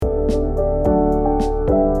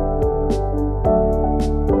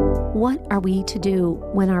are we to do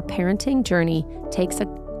when our parenting journey takes a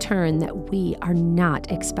turn that we are not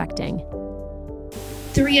expecting?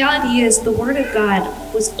 The reality is the Word of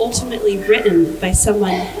God was ultimately written by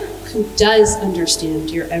someone who does understand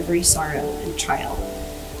your every sorrow and trial.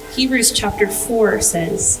 Hebrews chapter 4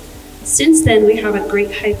 says, "Since then we have a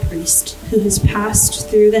great high priest who has passed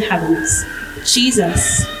through the heavens,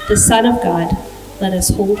 Jesus, the Son of God. Let us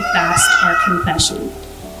hold fast our confession.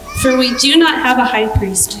 For we do not have a high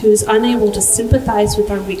priest who is unable to sympathize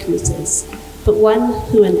with our weaknesses, but one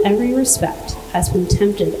who in every respect has been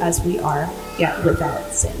tempted as we are, yet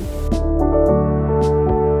without sin."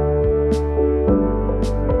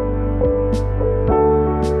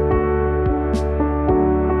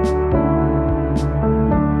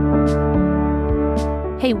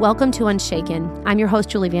 Hey, welcome to Unshaken. I'm your host,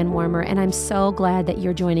 Julie Van Warmer, and I'm so glad that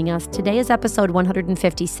you're joining us. Today is episode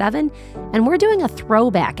 157, and we're doing a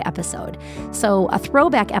throwback episode. So a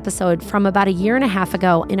throwback episode from about a year and a half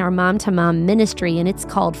ago in our Mom2Mom ministry, and it's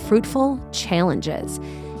called Fruitful Challenges.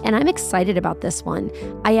 And I'm excited about this one.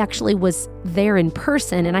 I actually was there in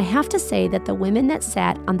person, and I have to say that the women that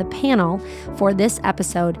sat on the panel for this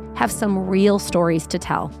episode have some real stories to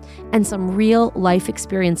tell and some real life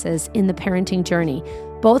experiences in the parenting journey,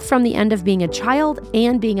 both from the end of being a child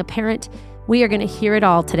and being a parent. We are going to hear it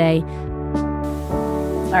all today.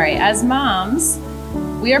 All right, as moms,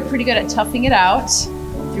 we are pretty good at toughing it out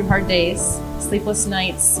through hard days, sleepless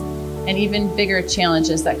nights, and even bigger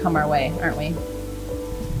challenges that come our way, aren't we?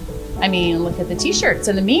 I mean, look at the t-shirts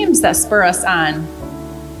and the memes that spur us on.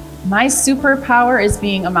 My superpower is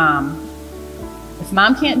being a mom. If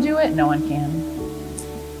mom can't do it, no one can.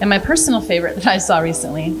 And my personal favorite that I saw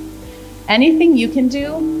recently, anything you can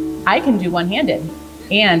do, I can do one-handed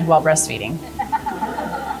and while breastfeeding.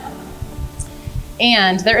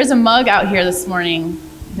 And there is a mug out here this morning.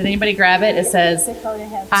 Did anybody grab it? It says,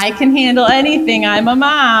 "I can handle anything, I'm a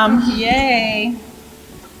mom." Yay.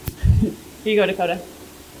 Here you go, Dakota.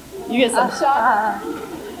 You get some shot.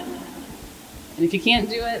 And if you can't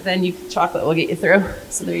do it, then chocolate will get you through.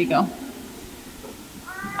 So there you go.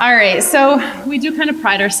 All right, so we do kind of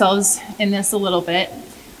pride ourselves in this a little bit.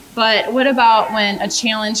 But what about when a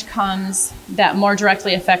challenge comes that more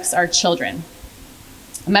directly affects our children?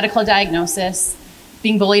 A medical diagnosis,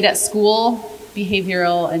 being bullied at school,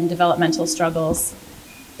 behavioral and developmental struggles,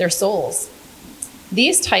 their souls.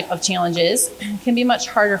 These type of challenges can be much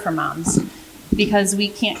harder for moms because we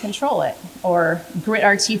can't control it or grit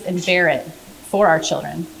our teeth and bear it for our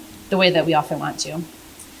children the way that we often want to.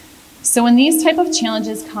 So when these type of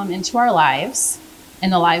challenges come into our lives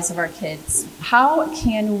and the lives of our kids, how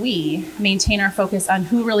can we maintain our focus on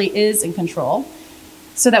who really is in control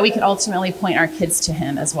so that we can ultimately point our kids to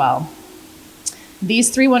him as well?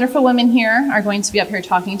 These three wonderful women here are going to be up here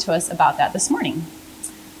talking to us about that this morning.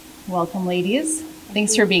 Welcome, ladies.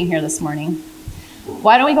 Thanks for being here this morning.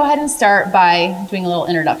 Why don't we go ahead and start by doing a little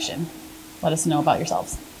introduction? Let us know about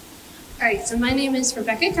yourselves. All right, so my name is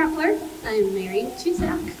Rebekah Kepler. I'm married to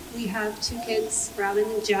Zach. We have two kids, Robin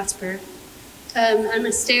and Jasper. I'm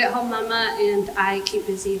a stay-at-home mama, and I keep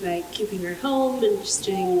busy by keeping her home and just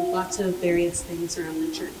doing lots of various things around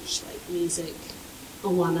the church, like music,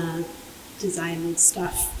 Awana, design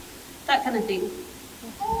stuff, that kind of thing.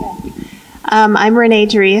 I'm Renee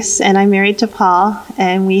Drees, and I'm married to Paul,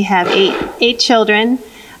 and we have eight children.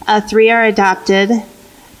 3 are adopted.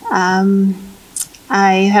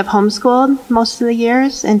 I have homeschooled most of the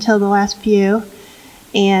years until the last few,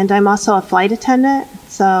 and I'm also a flight attendant,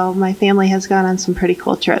 so my family has gone on some pretty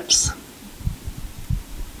cool trips.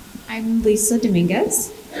 I'm Lisa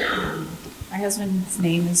Dominguez. My husband's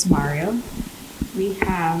name is Mario. We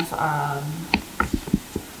have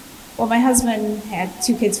my husband had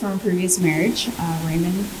 2 kids from a previous marriage,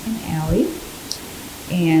 Raymond and Allie.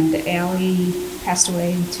 And Allie passed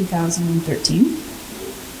away in 2013.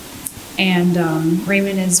 And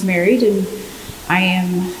Raymond is married, and I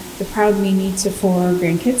am the proud Mimi to 4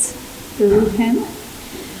 grandkids through him.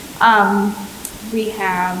 We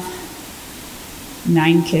have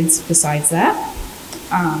 9 kids besides that.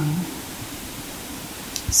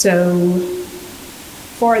 So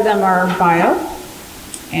 4 of them are bio,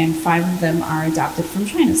 and 5 of them are adopted from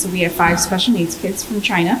China. So we have 5 special needs kids from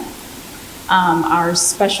China. Our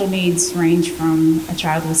special needs range from a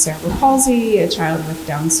child with cerebral palsy, a child with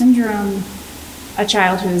Down syndrome, a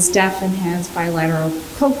child who is deaf and has bilateral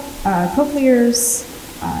cochlears,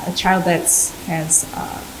 a child that has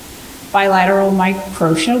bilateral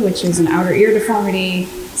microtia, which is an outer ear deformity.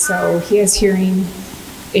 So he has hearing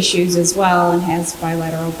issues as well and has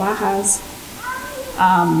bilateral Bajas.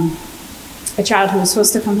 A child who was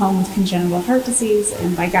supposed to come home with congenital heart disease,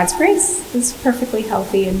 and by God's grace is perfectly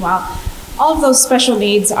healthy and well. all of those special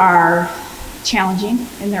needs are challenging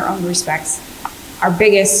in their own respects. Our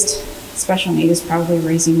biggest special need is probably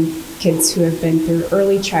raising kids who have been through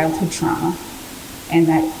early childhood trauma, and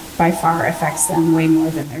that by far affects them way more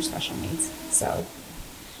than their special needs. So,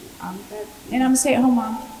 and I'm a stay-at-home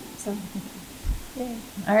mom. So, yay.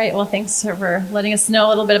 All right. Well, thanks for letting us know a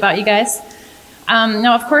little bit about you guys.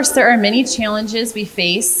 Now, of course, there are many challenges we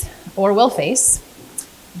face or will face,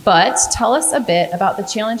 but tell us a bit about the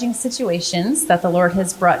challenging situations that the Lord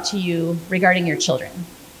has brought to you regarding your children.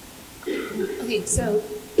 Okay, so,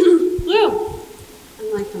 well,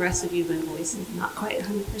 unlike the rest of you, my voice is not quite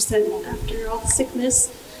 100% after all the sickness.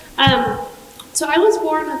 So I was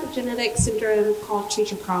born with a genetic syndrome called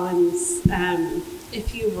Treacher-Collins.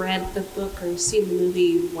 If you've read the book or seen the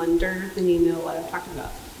movie Wonder, then you know what I'm talking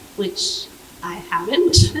about, which I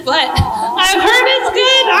haven't, but I've heard it's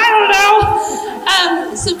good. I don't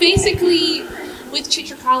know. So basically, with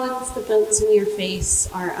Treacher-Collins, the bones in your face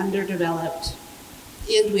are underdeveloped,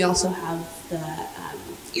 and we also have the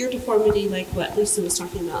ear deformity, like what Lisa was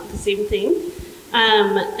talking about, the same thing.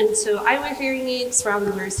 And so I wear hearing aids,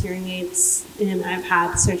 Robin wears hearing aids, and I've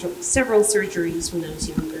had several surgeries when I was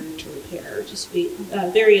younger to repair just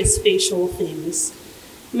various facial things.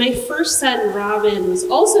 My first son, Robin, was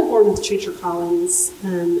also born with Treacher-Collins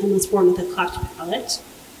and was born with a cleft palate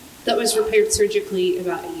that was repaired surgically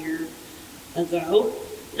about a year ago.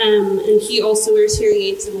 And he also wears hearing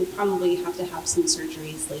aids and will probably have to have some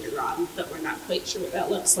surgeries later on, but we're not quite sure what that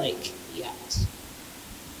looks like yet.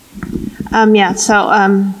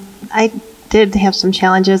 I did have some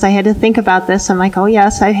challenges. I had to think about this. I'm like, oh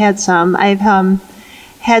yes, I've had some. I've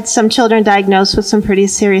had some children diagnosed with some pretty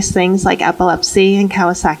serious things like epilepsy and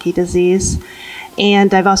Kawasaki disease.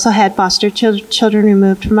 And I've also had foster children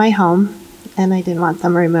removed from my home, and I didn't want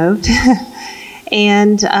them removed.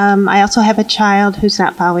 And I also have a child who's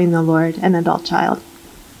not following the Lord, an adult child.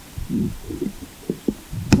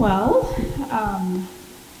 well,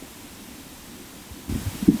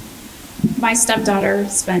 my stepdaughter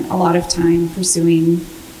spent a lot of time pursuing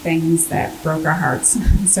things that broke our hearts.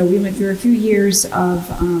 So we went through a few years of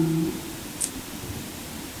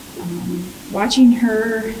watching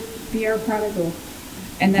her be our prodigal,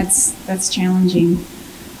 and that's challenging.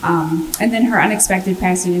 And then her unexpected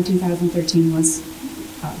passing in 2013 was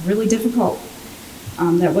really difficult.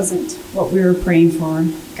 That wasn't what we were praying for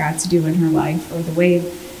God to do in her life, or the way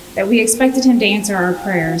that we expected Him to answer our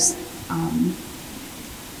prayers.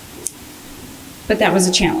 But that was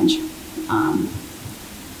a challenge.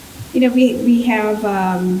 We have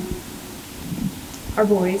our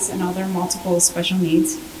boys and all their multiple special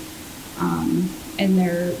needs, and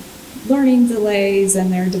their learning delays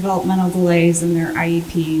and their developmental delays and their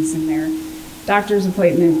IEPs and their doctor's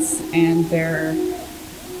appointments and their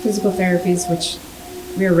physical therapies, which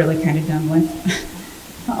we're really kind of done with.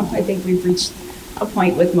 I think we've reached a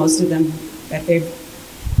point with most of them that they've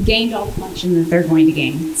gained all the function that they're going to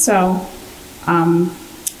gain. So,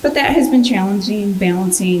 but that has been challenging,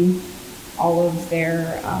 balancing all of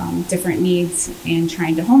their different needs and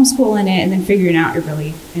trying to homeschool in it, and then figuring out you're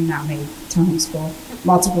really not made to homeschool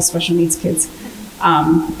multiple special needs kids.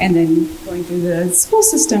 And then going through the school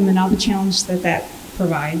system and all the challenge that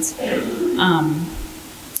provides.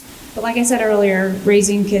 But like I said earlier,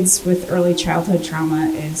 raising kids with early childhood trauma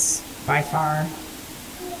is by far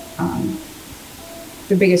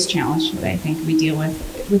the biggest challenge that I think we deal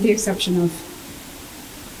with the exception of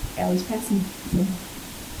Allie's passing.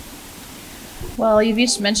 Well, you've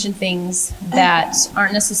each mentioned things that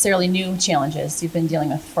aren't necessarily new challenges you've been dealing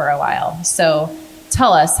with for a while. So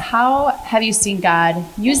tell us, how have you seen God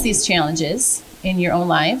use these challenges in your own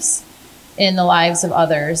lives, in the lives of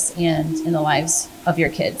others, and in the lives of your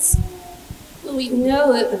kids? Well, we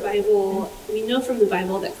know from the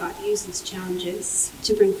Bible that God uses challenges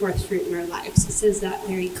to bring forth fruit in our lives. It says that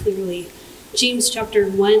very clearly. James chapter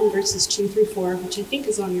 1, verses 2 through 4, which I think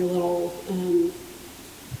is on your little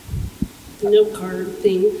note card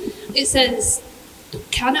thing. It says,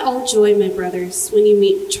 "Count it all joy, my brothers, when you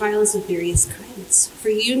meet trials of various kinds, for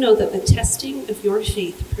you know that the testing of your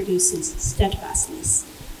faith produces steadfastness.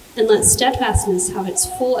 And let steadfastness have its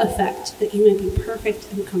full effect, that you may be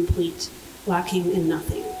perfect and complete, lacking in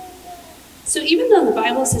nothing." So even though the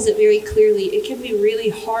Bible says it very clearly, it can be really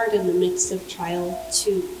hard in the midst of trial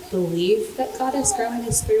to believe that God is growing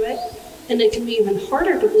us through it. And it can be even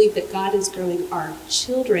harder to believe that God is growing our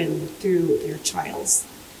children through their trials.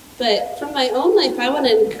 But from my own life, I want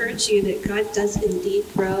to encourage you that God does indeed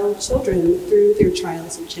grow children through their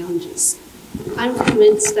trials and challenges. I'm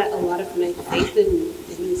convinced that a lot of my faith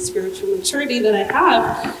and spiritual maturity that I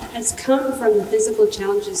have has come from the physical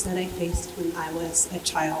challenges that I faced when I was a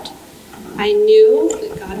child. I knew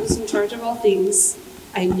that God was in charge of all things.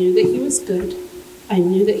 I knew that he was good. I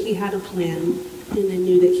knew that he had a plan. And I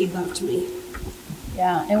knew that he loved me.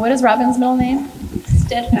 Yeah. And what is Robin's middle name?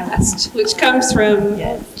 Steadfast, which comes from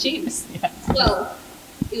James. Yeah. Well,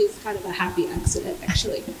 it was kind of a happy accident,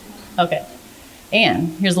 actually. Okay. And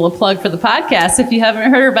here's a little plug for the podcast. If you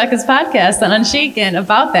haven't heard Rebekah's podcast on Unshaken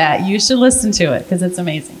about that, you should listen to it because it's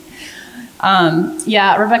amazing.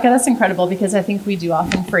 Rebekah, that's incredible because I think we do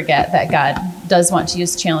often forget that God does want to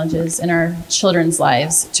use challenges in our children's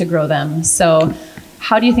lives to grow them. So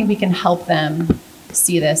how do you think we can help them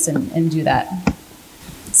see this and do that?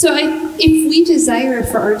 So if we desire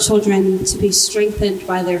for our children to be strengthened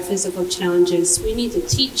by their physical challenges, we need to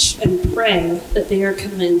teach and pray that they are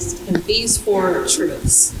convinced of these 4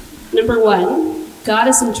 truths. Number 1, God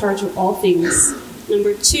is in charge of all things.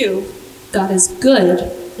 Number 2, God is good,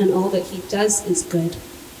 and all that he does is good.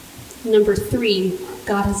 Number 3,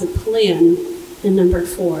 God has a plan. And number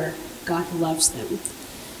 4, God loves them.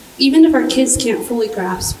 Even if our kids can't fully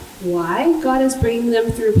grasp why God is bringing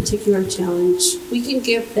them through a particular challenge, we can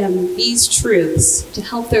give them these truths to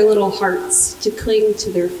help their little hearts to cling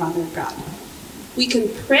to their Father God. We can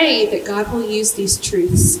pray that God will use these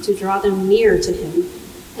truths to draw them near to him,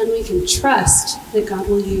 and we can trust that God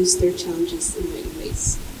will use their challenges in many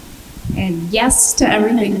ways. And yes to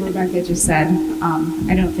everything Rebekah just said.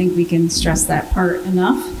 I don't think we can stress that part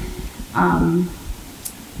enough.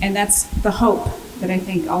 And that's the hope that I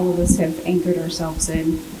think all of us have anchored ourselves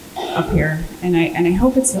in up here. And I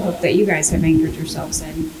hope it's the hope that you guys have anchored yourselves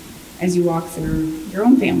in as you walk through your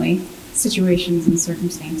own family situations and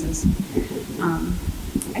circumstances.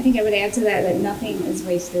 I think I would add to that nothing is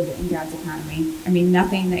wasted in God's economy. I mean,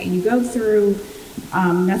 nothing that you go through,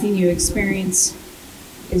 nothing you experience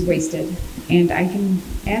is wasted. And I can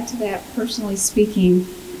add to that, personally speaking,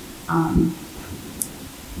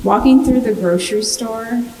 walking through the grocery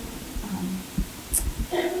store,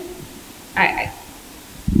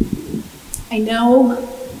 I know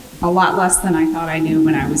a lot less than I thought I knew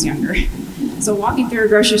when I was younger. So walking through a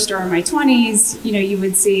grocery store in my 20s, you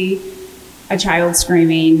would see a child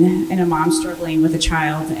screaming and a mom struggling with a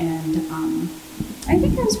child. And I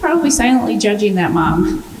think I was probably silently judging that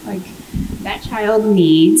mom. Like, that child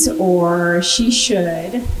needs, or she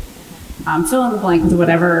should, fill in the blank with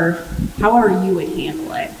however you would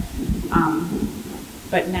handle it.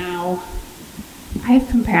 But now I have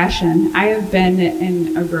compassion. I have been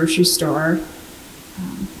in a grocery store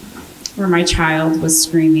where my child was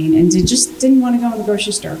screaming and just didn't want to go in the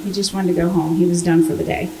grocery store. He just wanted to go home. He was done for the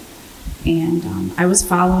day. And I was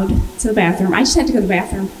followed to the bathroom. I just had to go to the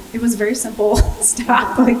bathroom. It was a very simple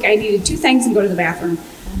stop. Like, I needed 2 things and go to the bathroom.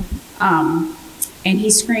 And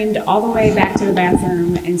he screamed all the way back to the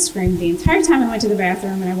bathroom and screamed the entire time I went to the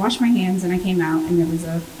bathroom. And I washed my hands and I came out, and there was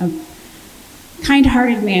a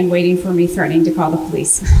kind-hearted man waiting for me, threatening to call the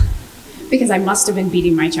police because I must have been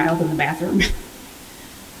beating my child in the bathroom.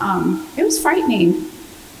 It was frightening.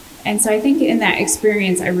 And so I think in that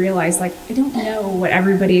experience, I realized, I don't know what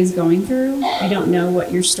everybody is going through. I don't know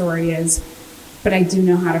what your story is, but I do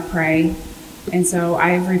know how to pray. And so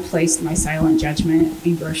I've replaced my silent judgment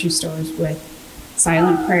in grocery stores with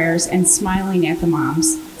silent prayers and smiling at the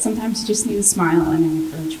moms. Sometimes you just need a smile and an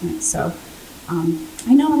encouragement. So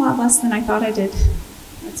I know a lot less than I thought I did.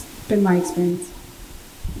 That's been my experience.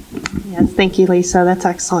 Yes, thank you, Lisa. That's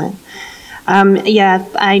excellent.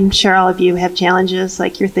 I'm sure all of you have challenges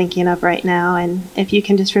like you're thinking of right now. And if you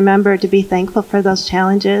can just remember to be thankful for those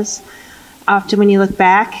challenges, often when you look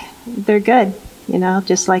back, they're good.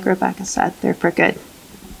 Just like Rebekah said, they're for good.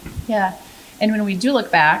 Yeah. And when we do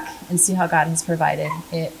look back and see how God has provided,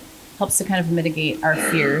 it helps to kind of mitigate our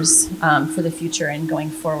fears for the future and going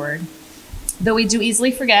forward. Though we do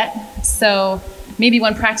easily forget. So maybe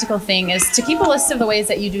one practical thing is to keep a list of the ways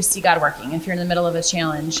that you do see God working. If you're in the middle of a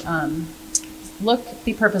challenge,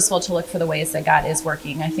 be purposeful to look for the ways that God is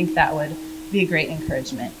working. I think that would be a great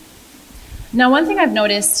encouragement. Now, one thing I've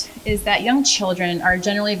noticed is that young children are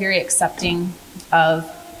generally very accepting of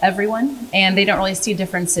everyone, and they don't really see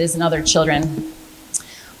differences in other children.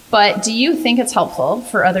 But do you think it's helpful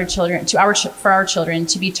for our children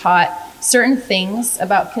to be taught certain things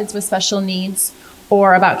about kids with special needs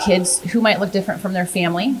or about kids who might look different from their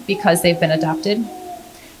family because they've been adopted?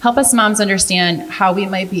 Help us moms understand how we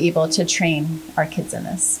might be able to train our kids in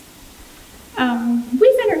this.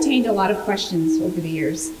 We've entertained a lot of questions over the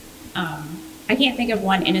years. I can't think of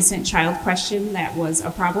one innocent child question that was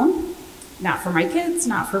a problem. Not for my kids,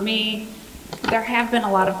 not for me. There have been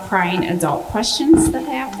a lot of prying adult questions that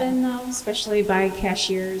have been, though, especially by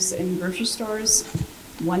cashiers in grocery stores.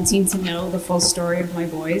 wanting to know the full story of my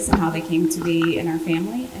boys and how they came to be in our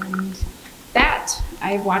family. And that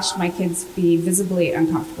I've watched my kids be visibly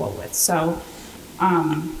uncomfortable with. So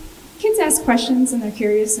kids ask questions and they're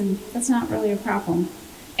curious, and that's not really a problem.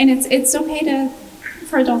 And it's okay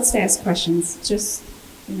for adults to ask questions. Just,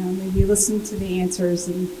 maybe listen to the answers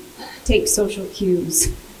and take social cues.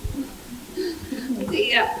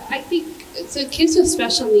 Yeah, I think so. Kids with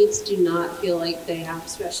special needs do not feel like they have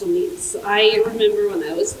special needs. I remember when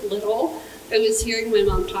I was little, I was hearing my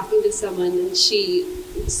mom talking to someone, and she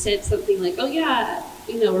said something like, "Oh yeah,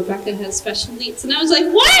 Rebekah has special needs," and I was like,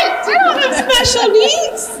 "What? I don't have special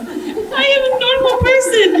needs. I am a normal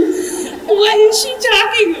person. What is she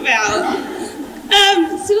talking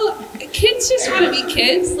about?" So kids just want to be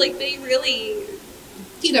kids. Like, they really.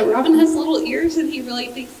 Robin has little ears, and he really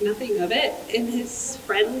thinks nothing of it. And his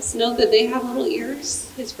friends know that they have little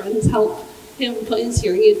ears. His friends help him put his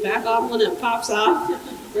hearing aid back on when it pops off.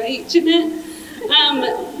 Right, Jeanette?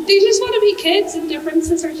 They just want to be kids, and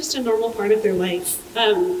differences are just a normal part of their life.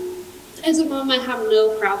 As a mom, I have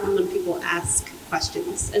no problem when people ask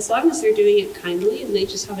questions. As long as they're doing it kindly and they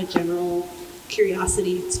just have a general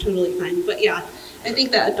curiosity, it's totally fine. But yeah, I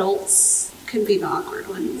think that adults can be the awkward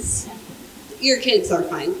ones. Your kids are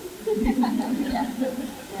fine.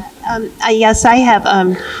 Yes, I have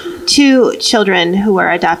 2 children who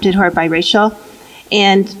are adopted who are biracial,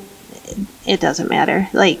 and it doesn't matter.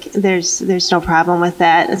 Like, there's no problem with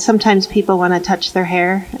that. And sometimes people want to touch their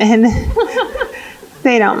hair, and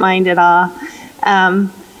they don't mind at all.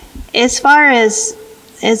 As far as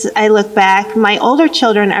I look back, my older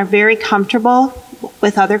children are very comfortable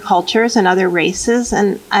with other cultures and other races,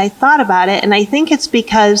 and I thought about it, and I think it's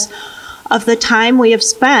because of the time we have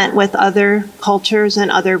spent with other cultures and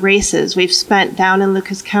other races. We've spent down in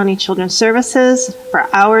Lucas County Children's Services for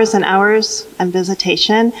hours and hours on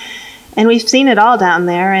visitation, and we've seen it all down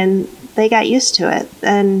there, and they got used to it.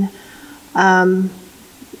 And,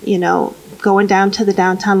 going down to the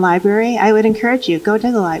downtown library, I would encourage you, go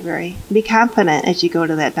to the library. Be confident as you go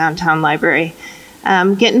to that downtown library.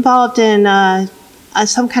 Get involved in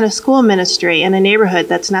some kind of school ministry in a neighborhood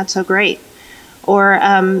that's not so great. Or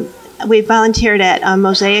we volunteered at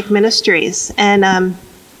Mosaic Ministries, and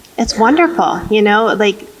it's wonderful.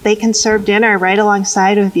 Like, they can serve dinner right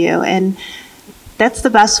alongside of you, and that's the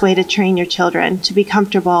best way to train your children to be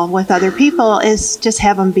comfortable with other people, is just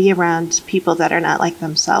have them be around people that are not like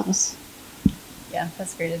themselves. Yeah,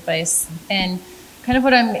 that's great advice. And kind of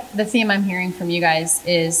the theme I'm hearing from you guys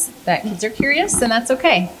is that kids are curious, and that's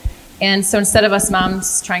okay. And so instead of us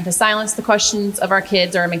moms trying to silence the questions of our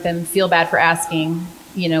kids or make them feel bad for asking,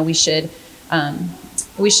 we should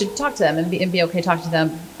talk to them and be okay to talk to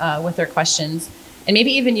them with their questions, and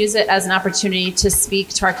maybe even use it as an opportunity to speak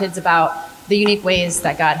to our kids about the unique ways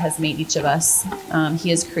that God has made each of us.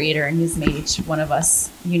 He is creator, and He's made each one of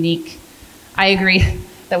us unique. I agree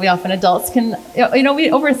that we often adults can, we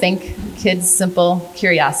overthink kids' simple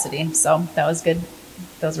curiosity. So that was good.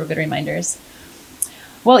 Those were good reminders.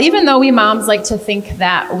 Well, even though we moms like to think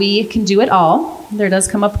that we can do it all, there does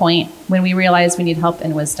come a point when we realize we need help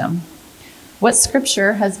and wisdom. What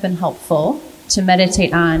scripture has been helpful to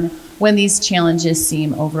meditate on when these challenges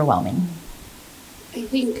seem overwhelming? I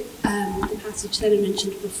think the passage that I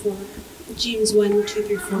mentioned before, James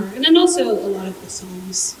 1:2-4, and then also a lot of the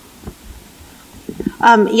Psalms.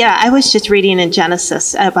 I was just reading in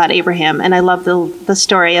Genesis about Abraham, and I love the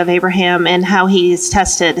story of Abraham and how he's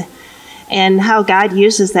tested, and how God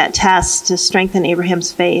uses that test to strengthen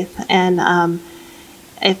Abraham's faith. And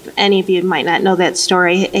if any of you might not know that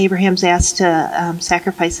story, Abraham's asked to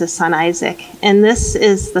sacrifice his son Isaac. And this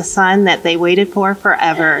is the son that they waited for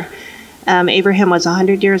forever. Abraham was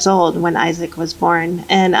 100 years old when Isaac was born.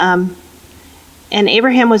 And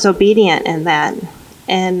Abraham was obedient in that.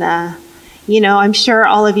 And, I'm sure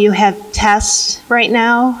all of you have tests right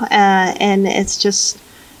now. And it's just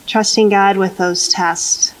trusting God with those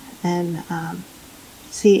tests. And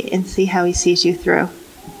see how He sees you through.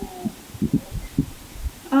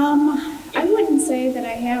 I wouldn't say that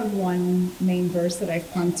I have one main verse that I've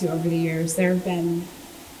clung to over the years. There have been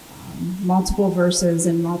multiple verses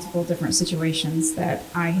in multiple different situations that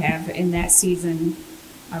I have in that season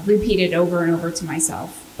repeated over and over to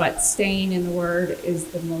myself. But staying in the Word is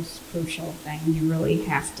the most crucial thing. You really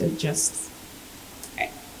have to just,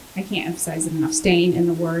 I can't emphasize it enough, staying in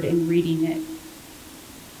the Word and reading it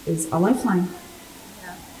is a lifeline.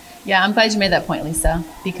 Yeah, I'm glad you made that point, Lisa,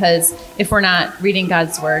 because if we're not reading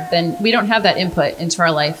God's Word, then we don't have that input into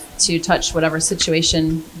our life to touch whatever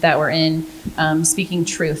situation that we're in, speaking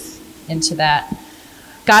truth into that.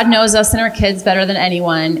 God knows us and our kids better than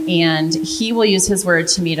anyone, and He will use His Word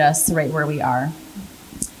to meet us right where we are.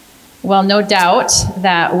 Well, no doubt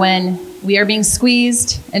that when we are being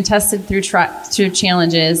squeezed and tested through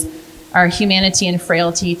challenges, our humanity and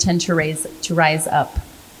frailty tend to rise up.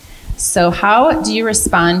 So how do you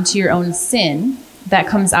respond to your own sin that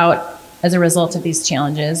comes out as a result of these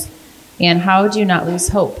challenges? And how do you not lose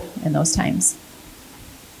hope in those times?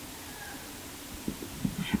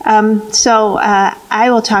 I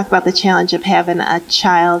will talk about the challenge of having a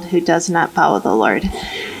child who does not follow the Lord.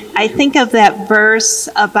 I think of that verse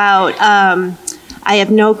about, I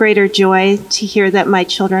have no greater joy to hear that my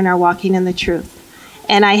children are walking in the truth.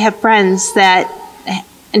 And I have friends that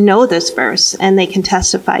know this verse, and they can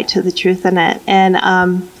testify to the truth in it.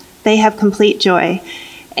 And they have complete joy.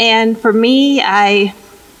 And for me, I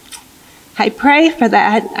pray for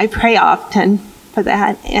that. I pray often for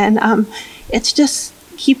that. And it's just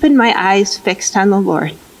keeping my eyes fixed on the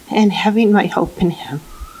Lord and having my hope in Him.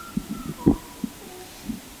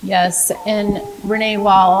 Yes, and Renee,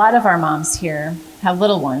 while a lot of our moms here have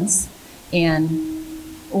little ones, and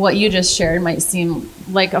what you just shared might seem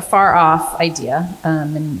like a far off idea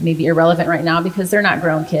and maybe irrelevant right now because they're not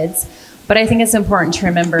grown kids, but I think it's important to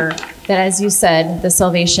remember that, as you said, the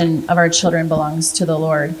salvation of our children belongs to the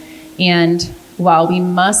Lord. And while we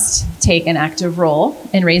must take an active role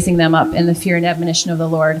in raising them up in the fear and admonition of the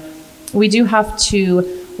Lord, we do have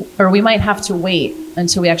to, or we might have to wait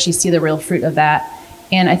until we actually see the real fruit of that.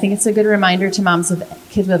 And I think it's a good reminder to moms of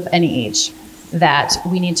kids of any age that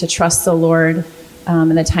we need to trust the Lord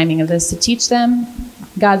in the timing of this, to teach them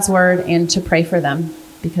God's word and to pray for them,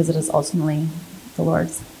 because it is ultimately the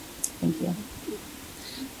Lord's. Thank you.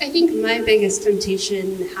 I think my biggest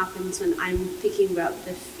temptation happens when I'm thinking about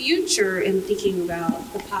the future and thinking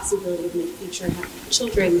about the possibility of my future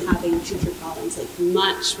children having future problems, like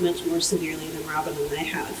much, much more severely than Robin and I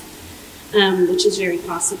have, which is very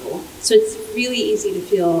possible. So it's really easy to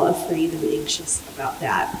feel afraid and anxious about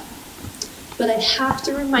that. But I have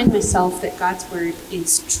to remind myself that God's word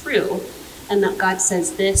is true, and that God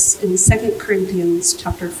says this in 2 Corinthians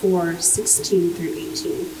chapter 4, 16 through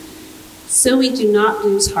 18. So we do not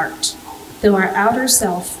lose heart. Though our outer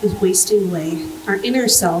self is wasting away, our inner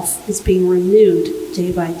self is being renewed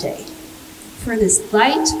day by day. For this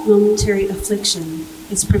light momentary affliction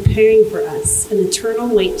is preparing for us an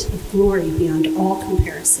eternal weight of glory beyond all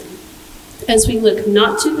comparison, as we look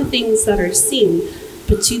not to the things that are seen,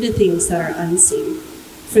 but to the things that are unseen.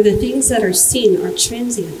 For the things that are seen are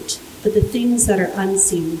transient, but the things that are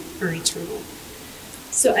unseen are eternal.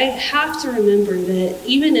 So I have to remember that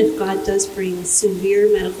even if God does bring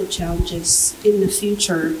severe medical challenges in the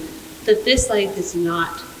future, that this life is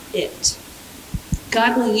not it.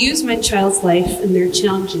 God will use my child's life and their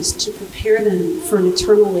challenges to prepare them for an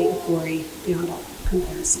eternal weight of glory beyond all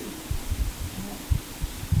comparison.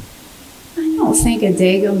 I don't think a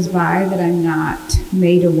day goes by that I'm not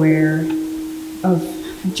made aware of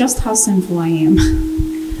just how sinful I am.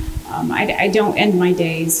 I don't end my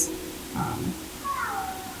days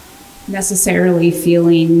necessarily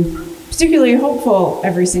feeling particularly hopeful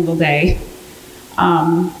every single day.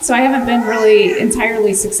 So I haven't been really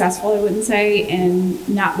entirely successful, I wouldn't say,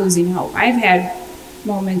 in not losing hope. I've had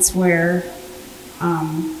moments where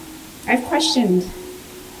I've questioned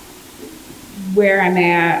where I'm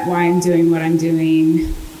at, why I'm doing what I'm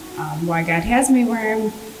doing, why God has me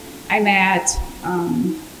where I'm at.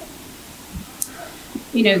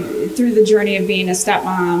 Through the journey of being a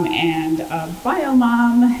stepmom and a bio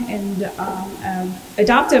mom and an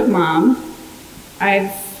adoptive mom,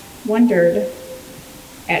 I've wondered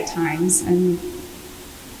at times, and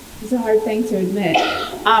it's a hard thing to admit,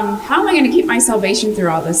 how am I going to keep my salvation through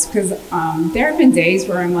all this? Because there have been days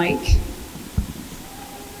where I'm like,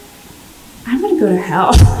 I'm going to go to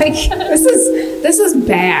hell. Like, this is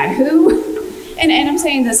bad. Who? And I'm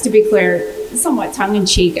saying this to be clear, somewhat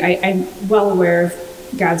tongue-in-cheek. I'm well aware of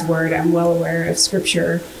God's word. I'm well aware of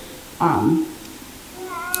Scripture. I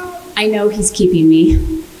know He's keeping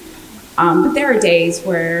me. But there are days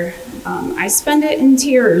where I spend it in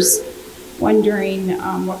tears, wondering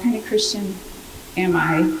what kind of Christian am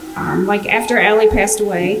I? Like after Allie passed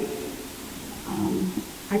away,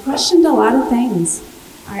 I questioned a lot of things.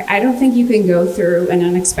 I don't think you can go through an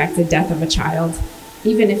unexpected death of a child,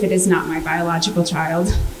 even if it is not my biological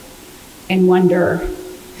child, and wonder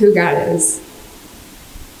who God is,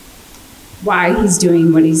 why He's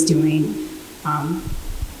doing what He's doing.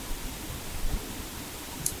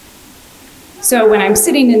 So when I'm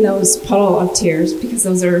sitting in those puddle of tears, because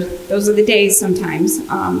those are the days sometimes,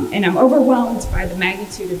 and I'm overwhelmed by the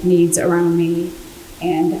magnitude of needs around me,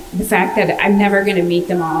 and the fact that I'm never going to meet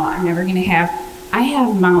them all. I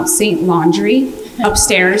have Mount St. Laundry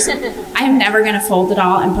upstairs. I am never going to fold it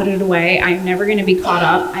all and put it away. I am never going to be caught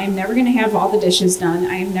up. I am never going to have all the dishes done.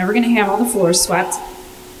 I am never going to have all the floors swept.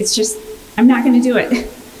 It's just, I'm not going to do it.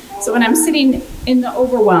 So when I'm sitting in the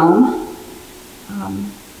overwhelm,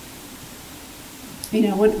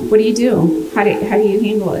 what do you do? How do you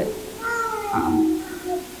handle it?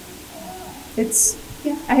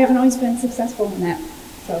 I haven't always been successful in that.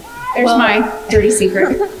 So there's my dirty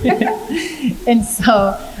secret. And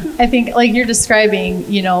so I think like you're describing,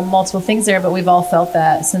 multiple things there, but we've all felt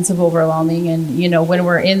that sense of overwhelming. And, when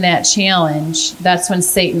we're in that challenge, that's when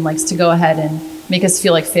Satan likes to go ahead and make us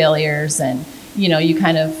feel like failures. And, you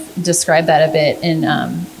kind of describe that a bit.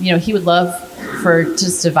 And, he would love for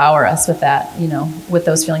just devour us with that, with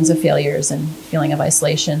those feelings of failures and feeling of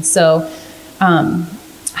isolation. So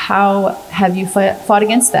how have you fought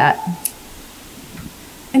against that?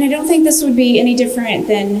 And I don't think this would be any different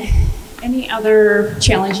than any other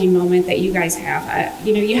challenging moment that you guys have.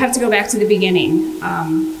 You have to go back to the beginning.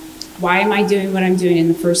 Why am I doing what I'm doing in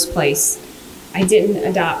the first place? I didn't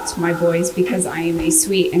adopt my boys because I am a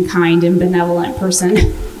sweet and kind and benevolent person.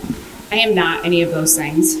 I am not any of those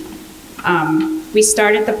things. We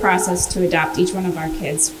started the process to adopt each one of our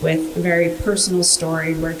kids with a very personal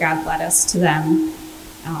story where God led us to them.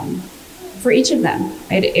 For each of them.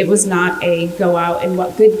 It was not a go out and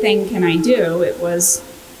what good thing can I do? It was,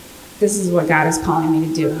 this is what God is calling me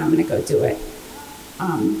to do and I'm going to go do it.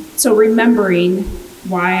 So remembering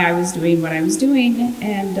why I was doing what I was doing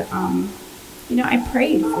and, I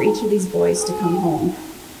prayed for each of these boys to come home.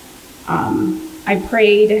 I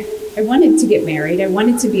prayed, I wanted to get married. I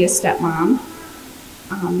wanted to be a stepmom.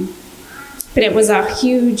 But it was a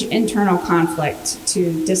huge internal conflict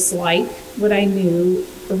to dislike what I knew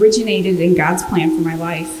originated in God's plan for my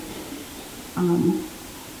life,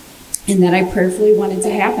 and that I prayerfully wanted to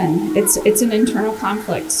happen. It's an internal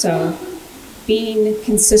conflict. So being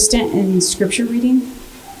consistent in scripture reading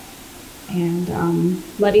and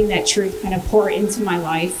letting that truth kind of pour into my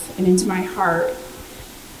life and into my heart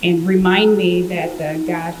and remind me that the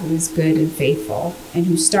God who is good and faithful and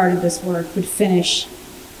who started this work would finish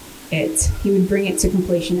it. He would bring it to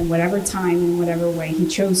completion in whatever time and whatever way he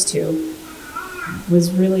chose to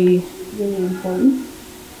was really, really important.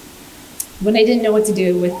 When I didn't know what to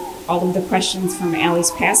do with all of the questions from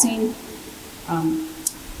Allie's passing,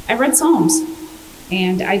 I read Psalms.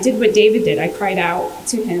 And I did what David did. I cried out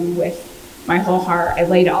to him with my whole heart. I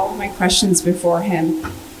laid all of my questions before him.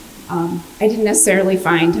 I didn't necessarily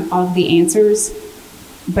find all of the answers,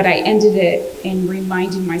 but I ended it in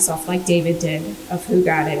reminding myself, like David did, of who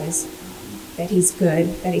God is, that he's good,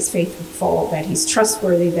 that he's faithful, that he's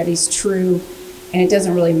trustworthy, that he's true, and it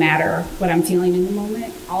doesn't really matter what I'm feeling in the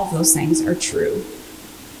moment. All of those things are true.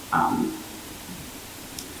 And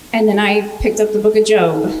then I picked up the book of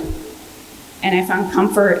Job, and I found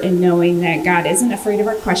comfort in knowing that God isn't afraid of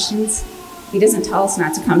our questions. He doesn't tell us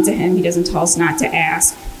not to come to him. He doesn't tell us not to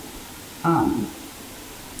ask.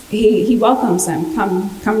 He welcomes them.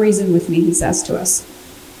 Come reason with me, he says to us.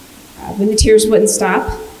 When the tears wouldn't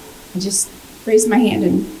stop, I just raised my hand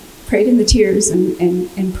and prayed in the tears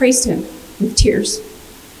and praised him with tears.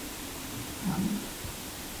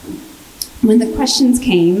 When the questions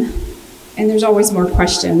came, and there's always more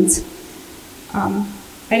questions, I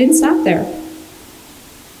didn't stop there.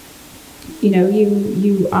 We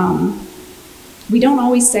don't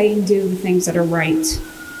always say and do the things that are right.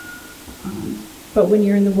 But when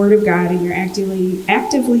you're in the Word of God and you're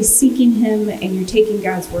actively seeking him and you're taking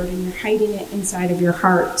God's Word and you're hiding it inside of your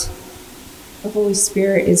heart, the Holy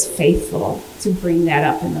Spirit is faithful to bring that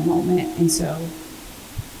up in the moment. And so,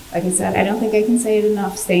 like I said, I don't think I can say it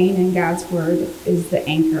enough. Staying in God's Word is the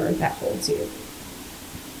anchor that holds you.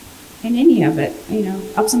 In any of it,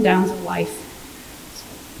 ups and downs of life.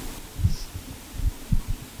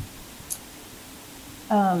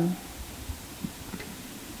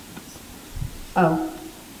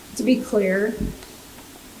 To be clear,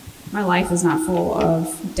 my life is not full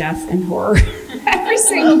of death and horror every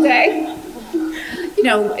single day. We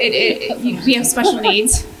have special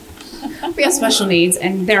needs. We have special needs,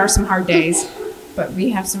 and there are some hard days, but we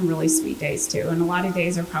have some really sweet days too. And a lot of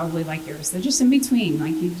days are probably like yours. They're just in between.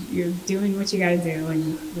 Like you're doing what you got to do,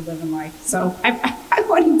 and you're living life. So I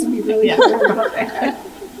wanted to be really clear about that.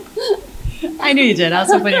 I knew you did. I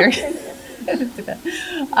was hoping you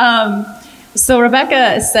were. So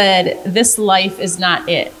Rebekah said, "This life is not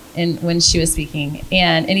it," when she was speaking.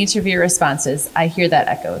 And in each of your responses, I hear that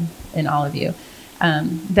echoed in all of you.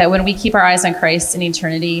 That when we keep our eyes on Christ in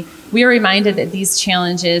eternity, we are reminded that these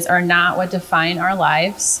challenges are not what define our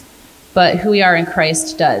lives, but who we are in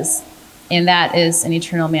Christ does. And that is an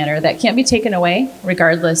eternal manna that can't be taken away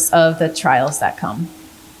regardless of the trials that come.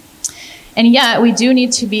 And yet we do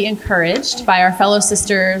need to be encouraged by our fellow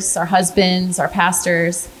sisters, our husbands, our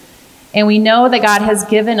pastors. And we know that God has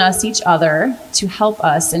given us each other to help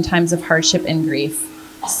us in times of hardship and grief.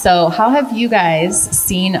 So how have you guys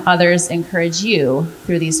seen others encourage you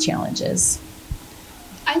through these challenges?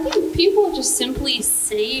 I think people just simply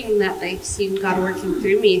saying that they've seen God working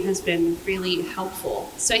through me has been really helpful.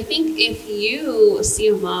 So I think if you see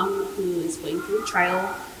a mom who is going through a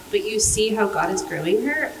trial, but you see how God is growing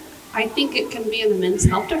her, I think it can be an immense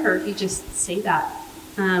help to her if you just say that.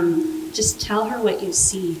 Just tell her what you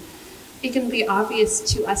see. It can be obvious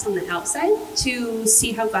to us on the outside to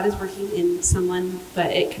see how God is working in someone,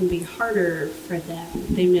 but it can be harder for them.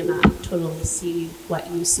 They may not totally see what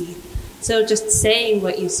you see. So just saying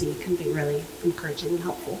what you see can be really encouraging and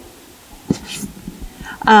helpful.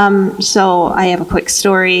 So I have a quick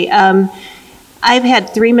story. I've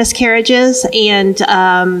had 3 miscarriages, and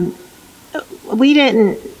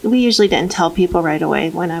we usually didn't tell people right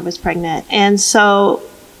away when I was pregnant. And so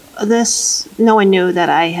no one knew that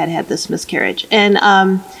I had this miscarriage.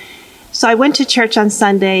 And so I went to church on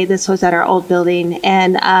Sunday. This was at our old building,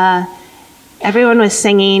 and everyone was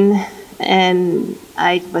singing, and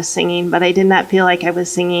I was singing, but I did not feel like I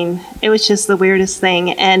was singing. It was just the weirdest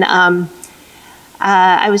thing. And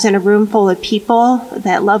I was in a room full of people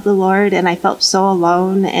that love the Lord, and I felt so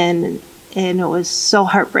alone, and it was so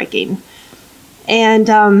heartbreaking. And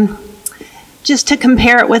just to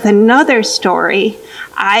compare it with another story,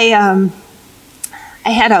 I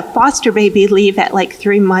had a foster baby leave at like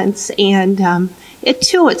 3 months, and it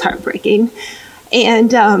too was heartbreaking.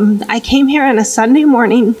 And I came here on a Sunday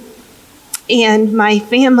morning, and my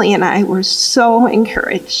family and I were so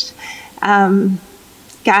encouraged.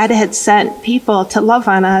 God had sent people to love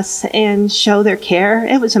on us and show their care.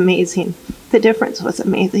 It was amazing. The difference was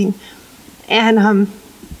amazing. And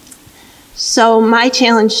so my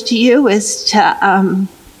challenge to you is to,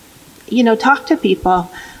 talk to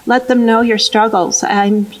people. Let them know your struggles.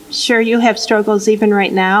 I'm sure you have struggles even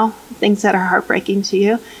right now, things that are heartbreaking to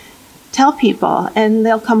you. Tell people, and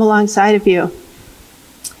they'll come alongside of you.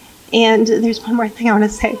 And there's one more thing I want to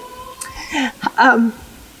say.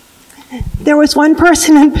 There was one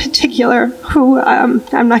person in particular who,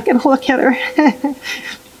 I'm not going to look at her,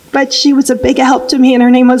 but she was a big help to me, and her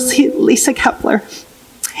name was Lisa Kepler.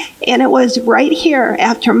 And it was right here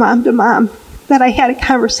after Mom2Mom that I had a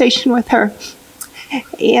conversation with her.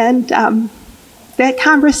 And that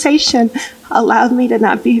conversation allowed me to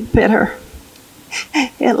not be bitter.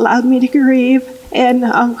 It allowed me to grieve and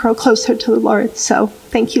grow closer to the Lord. So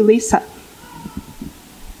thank you, Lisa.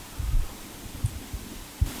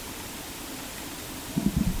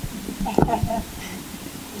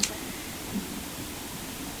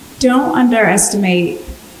 Don't underestimate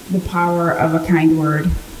the power of a kind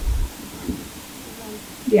word.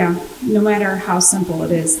 Yeah, no matter how simple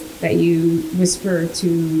it is that you whisper to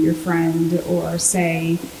your friend or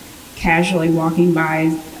say casually walking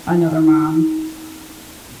by another mom.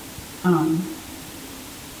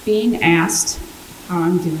 Being asked how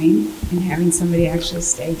I'm doing and having somebody actually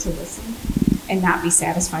stay to listen and not be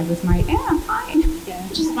satisfied with my, I'm fine,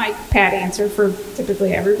 which is my pat answer for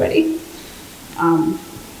typically everybody,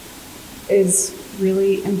 is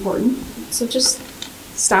really important. So just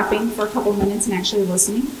stopping for a couple minutes and actually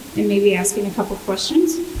listening and maybe asking a couple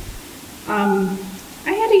questions. I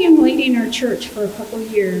had a young lady in our church for a couple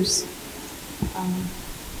of years.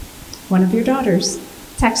 One of your daughters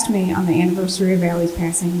text me on the anniversary of Allie's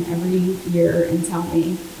passing every year and tell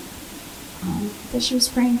me that she was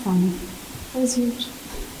praying for me. That was huge.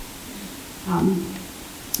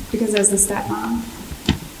 Because as the stepmom,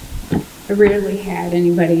 I rarely had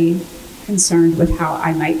anybody concerned with how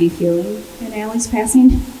I might be feeling in Allie's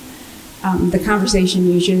passing. The conversation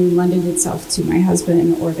usually lended itself to my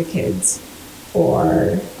husband or the kids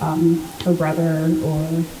or her brother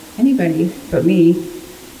or anybody but me.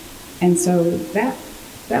 And so that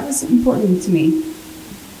was important to me.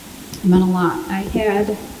 It meant a lot. I've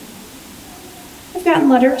gotten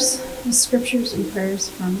letters with scriptures and prayers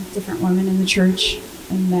from different women in the church,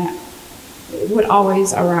 and that would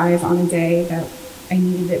always arrive on a day that I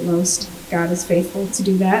needed it most. God is faithful to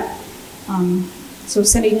do that. So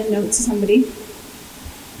sending a note to somebody.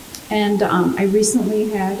 And I recently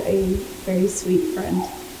had a very sweet friend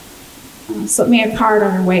slipped me a card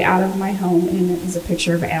on her way out of my home, and it was a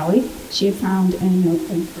picture of Allie. She had found in a note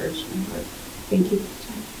that encouraged my heart. Thank you.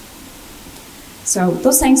 So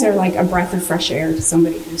those things are like a breath of fresh air to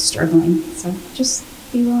somebody who's struggling. So just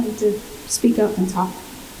be willing to speak up and talk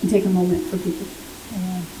and take a moment for people.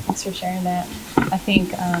 Amen. Thanks for sharing that. I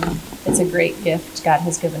think it's a great gift God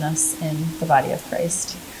has given us in the body of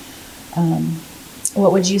Christ.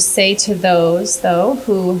 What would you say to those, though,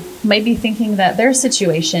 who might be thinking that their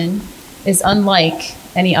situation is unlike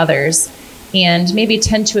any others and maybe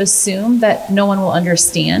tend to assume that no one will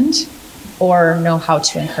understand or know how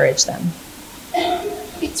to encourage them?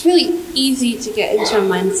 It's really easy to get into a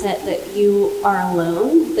mindset that you are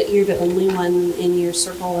alone, that you're the only one in your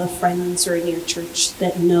circle of friends or in your church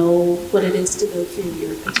that know what it is to go through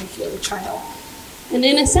your particular trial. And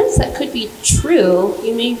in a sense, that could be true.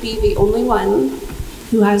 You may be the only one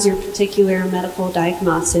who has your particular medical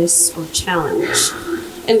diagnosis or challenge.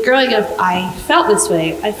 And growing up, I felt this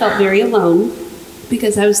way. I felt very alone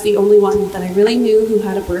because I was the only one that I really knew who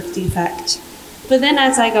had a birth defect. But then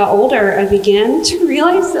as I got older, I began to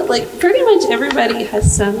realize that pretty much everybody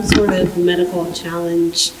has some sort of medical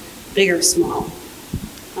challenge, big or small.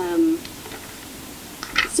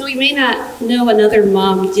 So we may not know another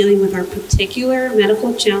mom dealing with our particular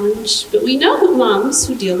medical challenge, but we know moms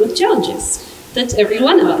who deal with challenges. That's every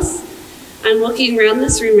one of us. I'm looking around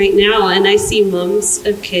this room right now and I see moms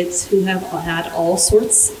of kids who have had all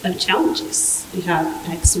sorts of challenges. We have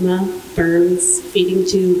eczema, burns, feeding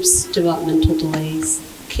tubes, developmental delays,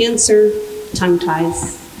 cancer, tongue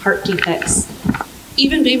ties, heart defects,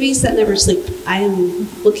 even babies that never sleep. I am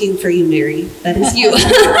looking for you, Mary. That is you.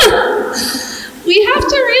 We have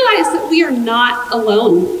to realize that we are not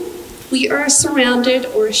alone. We are surrounded,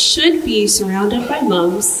 or should be surrounded, by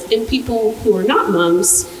moms and people who are not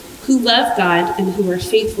moms, who love God and who are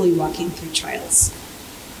faithfully walking through trials.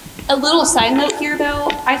 A little side note here, though,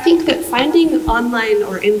 I think that finding online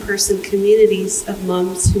or in-person communities of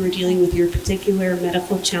moms who are dealing with your particular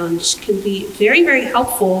medical challenge can be very, very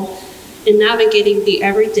helpful in navigating the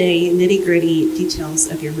everyday nitty-gritty details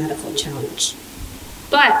of your medical challenge.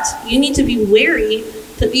 But you need to be wary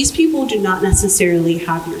that these people do not necessarily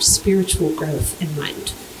have your spiritual growth in mind.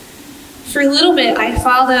 For a little bit, I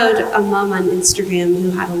followed a mom on Instagram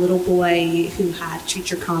who had a little boy who had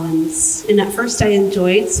Treacher Collins. And at first I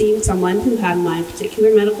enjoyed seeing someone who had my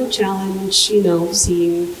particular medical challenge,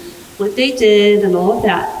 seeing what they did and all of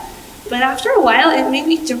that. But after a while, it made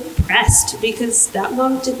me depressed because that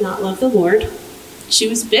mom did not love the Lord. She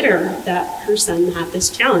was bitter that her son had this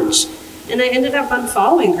challenge. And I ended up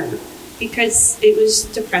unfollowing her because it was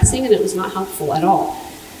depressing and it was not helpful at all.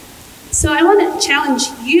 So I want to challenge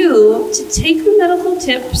you to take the medical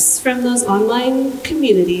tips from those online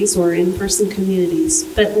communities or in-person communities,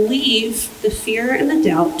 but leave the fear and the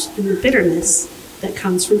doubt and the bitterness that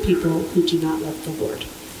comes from people who do not love the Lord.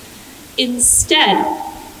 Instead,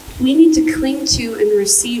 we need to cling to and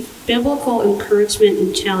receive biblical encouragement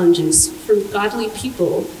and challenges from godly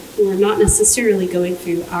people who are not necessarily going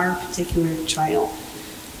through our particular trial.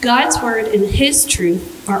 God's word and his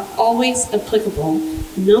truth are always applicable,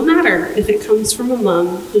 no matter if it comes from a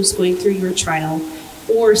mom who's going through your trial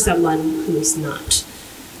or someone who is not.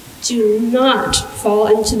 Do not fall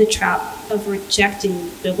into the trap of rejecting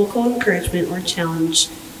biblical encouragement or challenge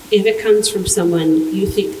if it comes from someone you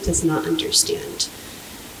think does not understand.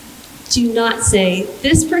 Do not say,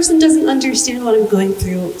 this person doesn't understand what I'm going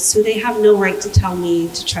through, so they have no right to tell me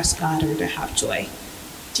to trust God or to have joy.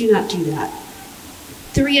 Do not do that.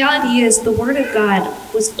 The reality is the Word of God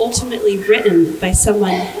was ultimately written by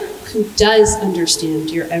someone who does understand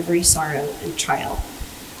your every sorrow and trial.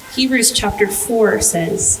 Hebrews chapter 4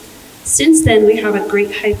 says, "Since then we have a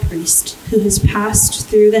great high priest who has passed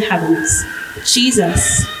through the heavens,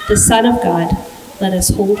 Jesus, the Son of God. Let us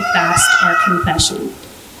hold fast our confession.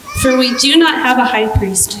 For we do not have a high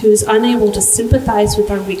priest who is unable to sympathize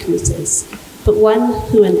with our weaknesses, but one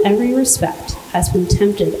who in every respect has been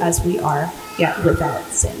tempted as we are, yet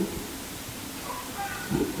without sin."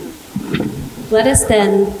 Let us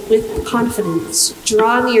then, with confidence,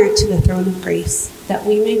 draw near to the throne of grace, that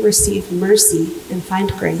we may receive mercy and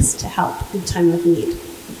find grace to help in time of need.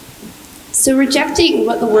 So rejecting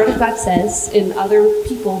what the Word of God says and other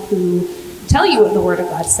people who tell you what the Word of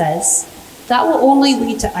God says, that will only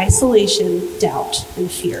lead to isolation, doubt,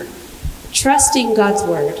 and fear. Trusting God's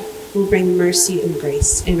Word will bring mercy and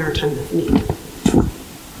grace in our time of need.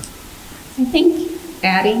 I think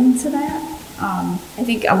adding to that, I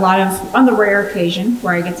think on the rare occasion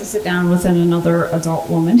where I get to sit down with another adult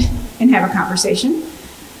woman and have a conversation,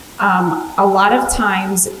 a lot of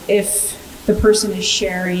times if the person is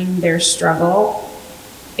sharing their struggle,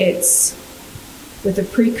 it's with a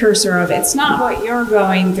precursor of, it's not what you're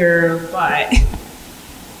going through, but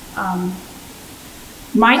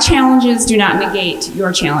my challenges do not negate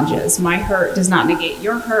your challenges. My hurt does not negate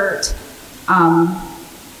your hurt.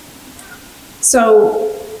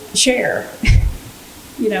 So share.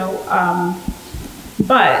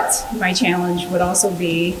 But my challenge would also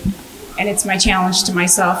be, and it's my challenge to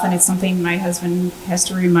myself, and it's something my husband has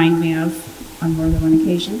to remind me of on more than one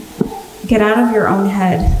occasion. Get out of your own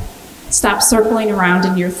head. Stop circling around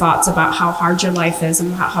in your thoughts about how hard your life is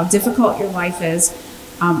and how difficult your life is.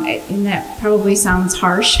 And that probably sounds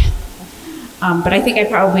harsh, but I think I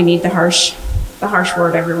probably need the harsh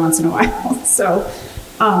word every once in a while. So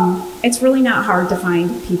it's really not hard to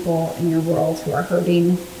find people in your world who are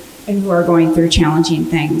hurting and who are going through challenging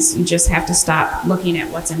things. You just have to stop looking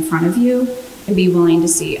at what's in front of you and be willing to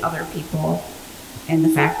see other people and the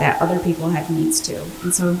fact that other people have needs too.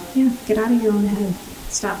 And so, get out of your own head.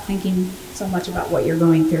 Stop thinking so much about what you're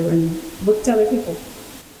going through and look to other people.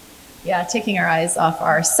 Yeah, taking our eyes off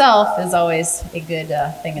ourselves is always a good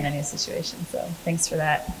thing in any situation. So thanks for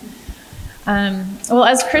that. Well,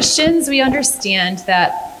 as Christians, we understand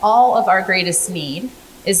that all of our greatest need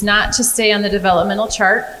is not to stay on the developmental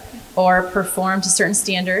chart or perform to certain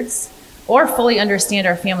standards or fully understand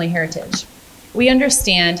our family heritage. We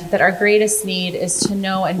understand that our greatest need is to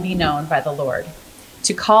know and be known by the Lord,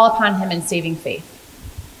 to call upon him in saving faith.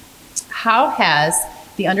 How has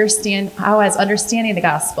understanding the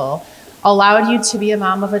gospel allowed you to be a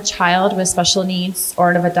mom of a child with special needs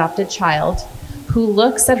or an adopted child who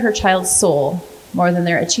looks at her child's soul more than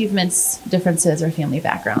their achievements, differences, or family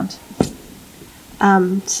background?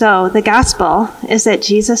 So the gospel is that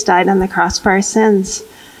Jesus died on the cross for our sins,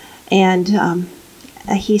 and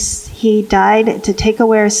he died to take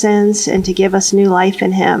away our sins and to give us new life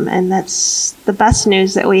in him, and that's the best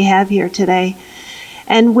news that we have here today.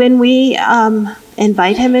 And when we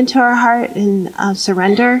invite him into our heart and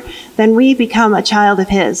surrender, then we become a child of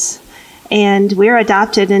his, and we're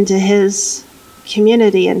adopted into his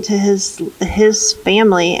community, into his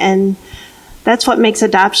family. And that's what makes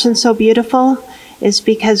adoption so beautiful, is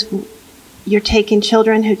because you're taking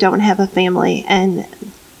children who don't have a family and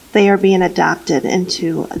they are being adopted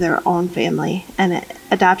into their own family. And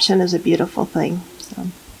adoption is a beautiful thing. So.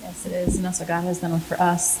 Yes, it is. And that's what God has done for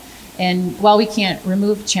us. And while we can't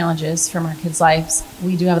remove challenges from our kids' lives,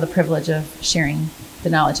 we do have the privilege of sharing the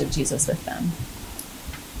knowledge of Jesus with them.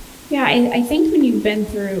 Yeah, I think when you've been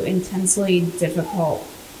through intensely difficult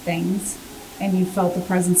things and you felt the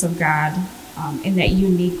presence of God in that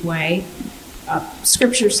unique way,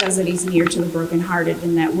 Scripture says that he's near to the brokenhearted,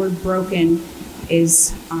 and that word broken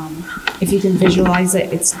is, if you can visualize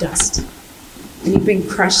it, it's dust. And you've been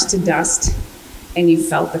crushed to dust, and you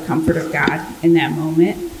felt the comfort of God in that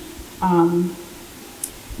moment.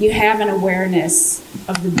 You have an awareness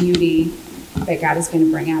of the beauty that God is going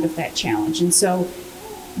to bring out of that challenge. And so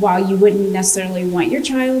while you wouldn't necessarily want your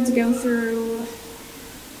child to go through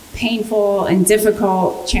painful and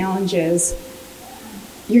difficult challenges,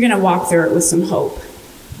 you're going to walk through it with some hope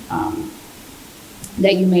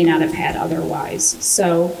that you may not have had otherwise.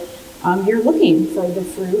 So you're looking for the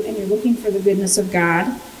fruit and you're looking for the goodness of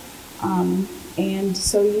God. And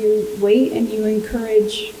so you wait and you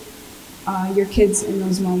encourage your kids in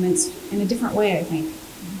those moments in a different way, I think.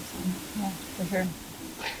 Yeah, for sure.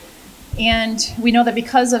 And we know that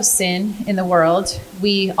because of sin in the world,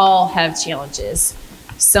 we all have challenges.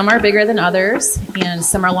 Some are bigger than others, and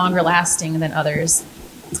some are longer lasting than others.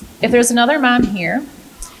 If there's another mom here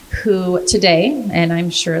who today, and I'm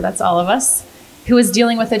sure that's all of us, who is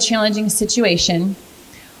dealing with a challenging situation,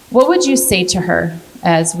 what would you say to her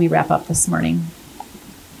as we wrap up this morning?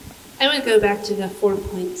 I would go back to the 4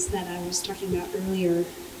 points that I was talking about earlier.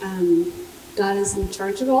 God is in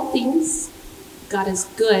charge of all things. God is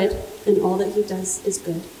good, and all that he does is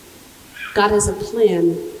good. God has a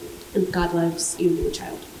plan, and God loves you and your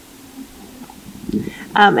child.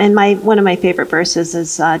 And one of my favorite verses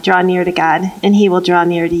is, draw near to God, and he will draw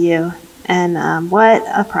near to you. And what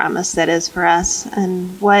a promise that is for us,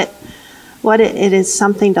 and what it is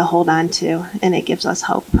something to hold on to, and it gives us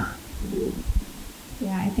hope.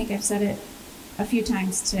 Yeah, I think I've said it a few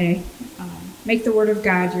times today. Make the word of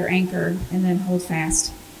God your anchor, and then hold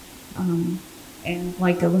fast. And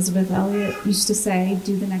like Elizabeth Elliot used to say,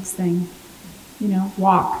 do the next thing.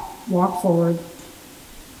 Walk forward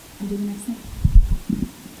and do the next thing.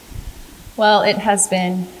 Well, it has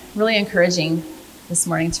been really encouraging this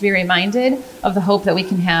morning to be reminded of the hope that we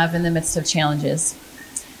can have in the midst of challenges.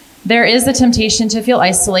 There is the temptation to feel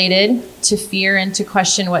isolated, to fear, and to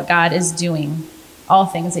question what God is doing, all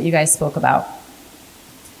things that you guys spoke about.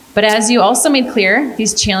 But as you also made clear,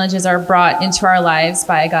 these challenges are brought into our lives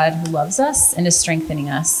by a God who loves us and is strengthening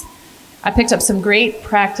us. I picked up some great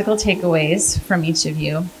practical takeaways from each of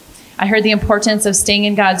you. I heard the importance of staying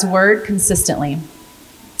in God's word consistently.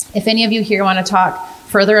 If any of you here want to talk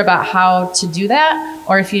further about how to do that,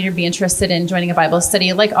 or if you'd be interested in joining a Bible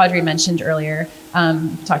study, like Audrey mentioned earlier,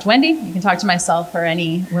 talk to Wendy. You can talk to myself or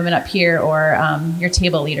any women up here, or your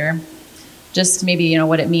table leader. Just maybe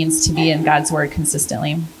what it means to be in God's Word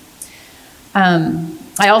consistently.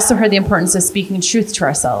 I also heard the importance of speaking truth to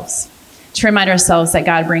ourselves, to remind ourselves that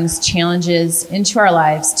God brings challenges into our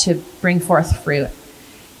lives to bring forth fruit.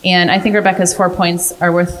 And I think Rebekah's 4 points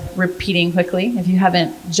are worth repeating quickly if you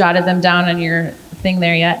haven't jotted them down on your thing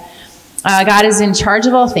there yet. God is in charge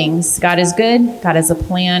of all things. God is good. God has a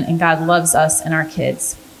plan, and God loves us and our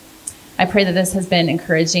kids. I pray that this has been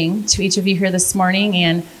encouraging to each of you here this morning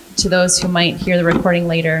and to those who might hear the recording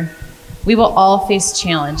later. We will all face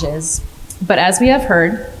challenges, but as we have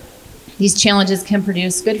heard, these challenges can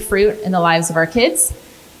produce good fruit in the lives of our kids,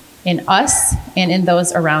 in us, and in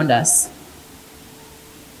those around us.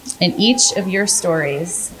 In each of your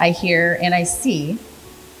stories, I hear and I see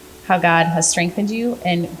how God has strengthened you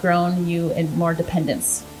and grown you in more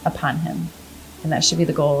dependence upon Him. And that should be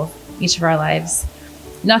the goal of each of our lives.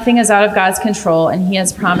 Nothing is out of God's control, and He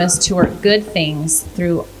has promised to work good things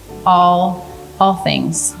through all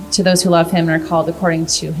things to those who love Him and are called according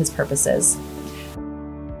to His purposes.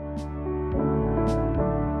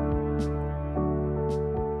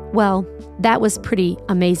 Well, that was pretty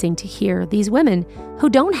amazing to hear. These women who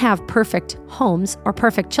don't have perfect homes or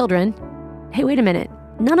perfect children. Hey, wait a minute.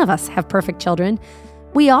 None of us have perfect children.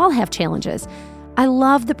 We all have challenges. I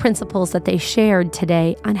love the principles that they shared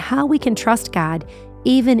today on how we can trust God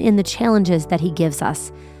even in the challenges that He gives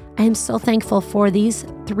us. I am so thankful for these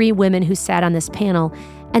 3 women who sat on this panel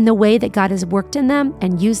and the way that God has worked in them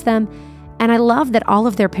and used them. And I love that all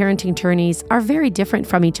of their parenting journeys are very different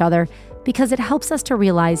from each other, because it helps us to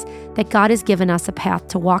realize that God has given us a path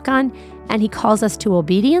to walk on, and He calls us to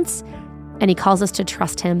obedience, and He calls us to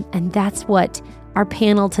trust Him. And that's what our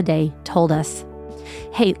panel today told us.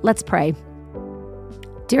 Hey, let's pray.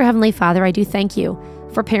 Dear Heavenly Father, I do thank You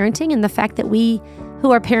for parenting and the fact that we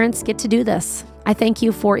who are parents get to do this. I thank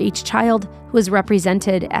You for each child who is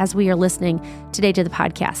represented as we are listening today to the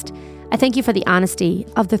podcast. I thank You for the honesty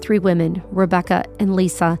of the 3 women, Rebekah and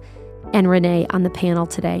Lisa and Renee, on the panel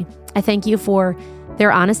today. I thank You for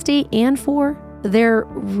their honesty and for their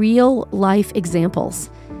real life examples.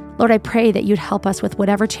 Lord, I pray that You'd help us with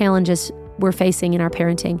whatever challenges we're facing in our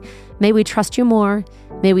parenting. May we trust You more,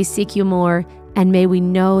 may we seek You more, and may we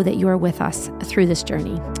know that You are with us through this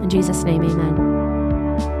journey. In Jesus' name, amen.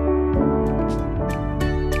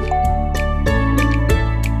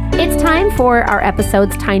 It's time for our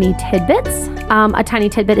episode's Tiny Tidbits. A tiny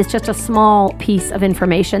tidbit is just a small piece of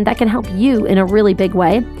information that can help you in a really big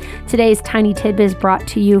way. Today's Tiny Tidbit is brought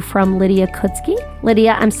to you from Lydia Kutsky.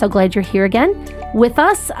 Lydia, I'm so glad you're here again with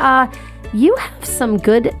us. You have some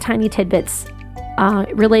good tiny tidbits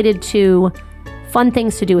related to fun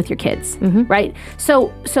things to do with your kids, right?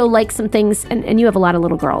 So like some things, and you have a lot of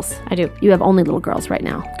little girls. I do. You have only little girls right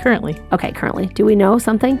now. Currently. Okay, currently. Do we know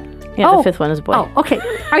something? Yeah, the 5th one is a boy. Oh, okay.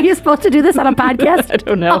 Are you supposed to do this on a podcast? I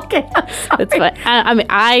don't know. Okay, I'm sorry. That's fine. I mean,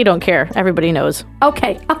 I don't care. Everybody knows.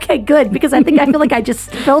 Okay, good, because I feel like I just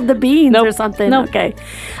spilled the beans or something. Nope. Okay.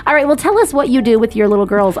 All right, well, tell us what you do with your little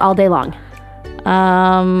girls all day long.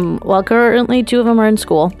 Well, currently 2 of them are in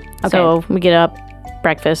school. Okay. So we get up,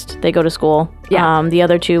 breakfast, they go to school. Yeah. The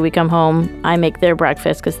other 2, we come home, I make their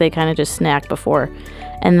breakfast because they kind of just snack before.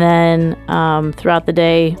 And then throughout the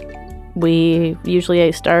day, we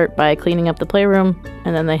usually start by cleaning up the playroom,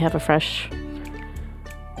 and then they have a fresh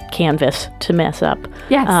canvas to mess up.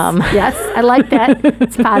 Yes, yes, I like that.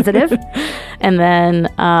 It's positive. And then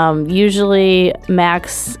usually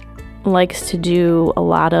Max likes to do a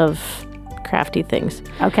lot of crafty things.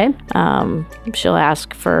 Okay. She'll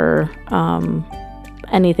ask for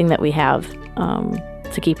anything that we have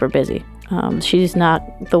to keep her busy. She's not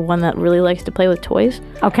the one that really likes to play with toys.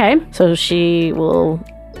 Okay. So she will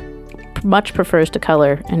much prefers to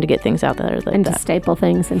color and to get things out there like and to staple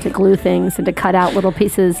things and to glue things and to cut out little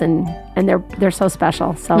pieces, and they're so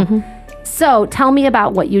special. So so tell me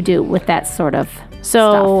about what you do with that sort of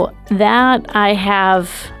stuff. That I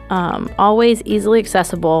have always easily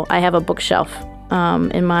accessible. I have a bookshelf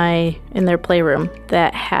in their playroom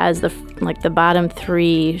that has the bottom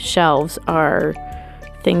 3 shelves are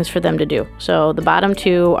things for them to do. So the bottom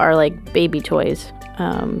 2 are like baby toys,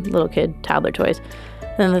 little kid toddler toys.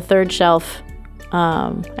 Then the 3rd shelf,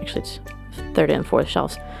 actually it's 3rd and 4th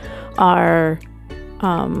shelves, are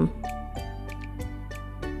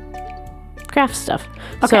craft stuff.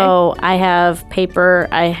 Okay. So I have paper,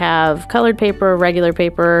 I have colored paper, regular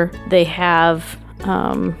paper. They have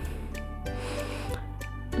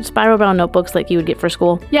spiral bound notebooks like you would get for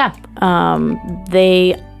school. Yeah.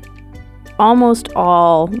 They almost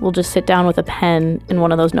all will just sit down with a pen in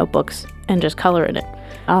one of those notebooks and just color in it.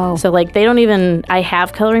 Oh. So like they don't even, I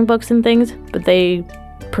have coloring books and things, but they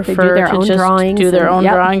prefer their to own just drawings do their and- own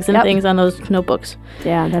yep, drawings and yep. things on those notebooks.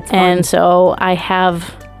 Yeah, that's fun. And so I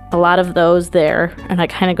have a lot of those there, and I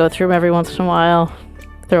kind of go through them every once in a while,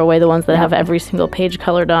 throw away the ones that have every single page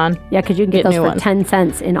colored on. Yeah, because you can get those new for ones. 10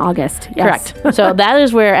 cents in August. Yes. Correct. So that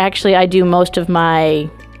is where actually I do most of my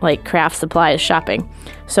like craft supplies shopping.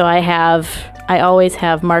 So I always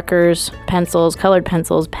have markers, pencils, colored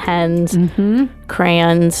pencils, pens,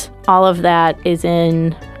 crayons. All of that is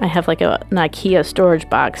in, I have like an IKEA storage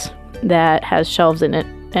box that has shelves in it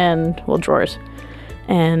and drawers.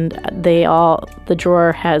 And the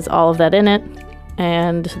drawer has all of that in it.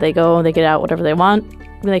 And they get out whatever they want.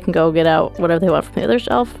 They can go get out whatever they want from the other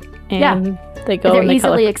shelf. And they go They're and they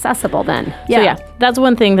easily color. accessible then. So yeah, that's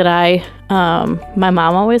one thing that my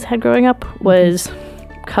mom always had growing up was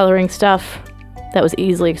coloring stuff that was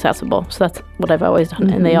easily accessible. So that's what I've always done.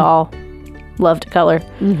 And they all love to color.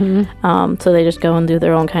 So they just go and do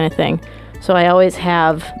their own kind of thing. So I always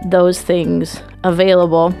have those things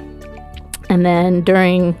available. And then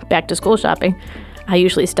during back to school shopping, I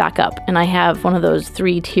usually stock up. And I have one of those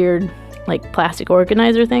 3-tiered like plastic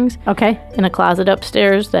organizer things. Okay. In a closet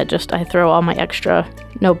upstairs that just I throw all my extra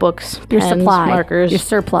notebooks, Your pens, supply. markers. Your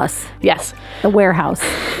surplus. Yes. The warehouse.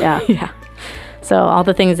 Yeah. Yeah. So all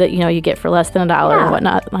the things that, you get for less than $1 Yeah. and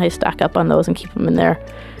whatnot, I stock up on those and keep them in there.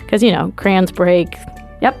 Because, crayons break.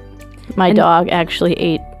 Yep. My dog actually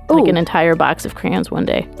ate like an entire box of crayons one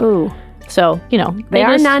day. Ooh. So, They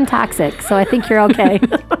are non-toxic, so I think you're okay.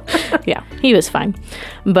 Yeah, he was fine.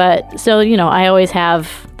 But so, I always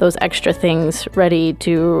have those extra things ready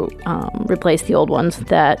to replace the old ones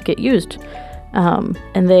that get used. And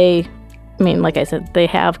like I said, they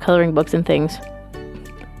have coloring books and things.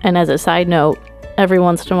 And as a side note, every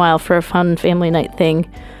once in a while for a fun family night thing,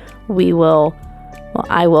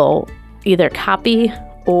 I will either copy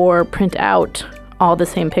or print out all the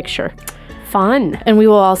same picture. Fun. And we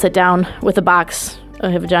will all sit down with a box. I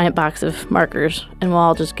have a giant box of markers, and we'll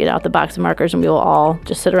all just get out the box of markers, and we will all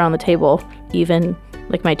just sit around the table. Even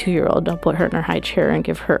like my 2-year-old, I'll put her in her high chair and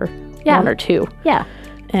give her one or two. Yeah.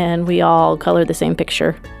 And we all color the same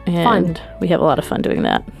picture, and we have a lot of fun doing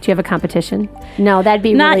that. Do you have a competition? No, that'd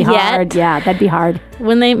be Not really yet. hard. Yeah, that'd be hard.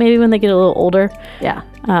 When they get a little older. Yeah.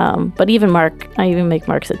 But even I even make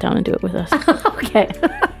Mark sit down and do it with us. Okay.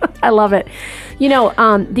 I love it.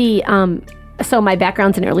 So my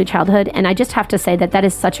background's in early childhood, and I just have to say that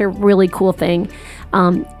is such a really cool thing.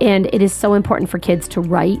 And it is so important for kids to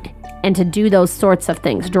write and to do those sorts of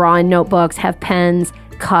things. Draw in notebooks, have pens,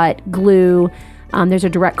 cut, glue. There's a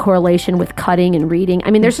direct correlation with cutting and reading.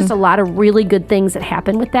 I mean, there's just a lot of really good things that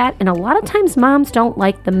happen with that. And a lot of times moms don't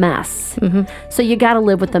like the mess. So you got to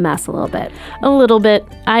live with the mess a little bit. A little bit.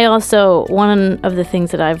 I also, one of the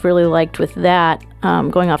things that I've really liked with that,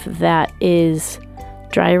 going off of that, is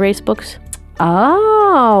dry erase books.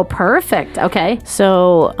 Oh, perfect. Okay.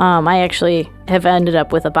 So I actually have ended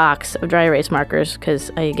up with a box of dry erase markers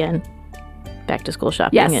because back to school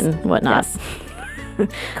shopping and whatnot. Yes.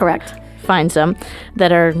 Correct. Find some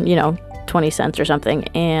that are, 20 cents or something.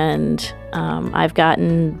 And I've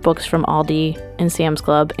gotten books from Aldi and Sam's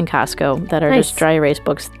Club and Costco that are just dry erase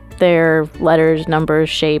books. They're letters,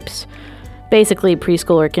 numbers, shapes, basically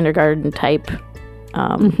preschool or kindergarten type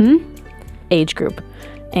age group.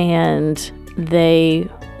 And they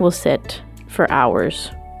will sit for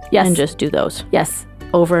hours and just do those. Yes.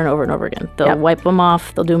 Over and over and over again. They'll wipe them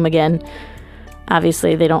off. They'll do them again.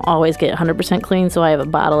 Obviously, they don't always get 100% clean, so I have a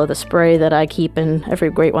bottle of the spray that I keep, and every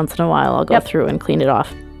great once in a while, I'll go through and clean it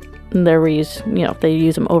off. And they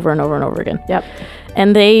use them over and over and over again. Yep.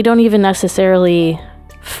 And they don't even necessarily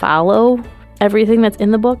follow everything that's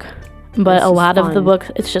in the book, but a lot of the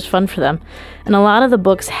books, it's just fun for them. And a lot of the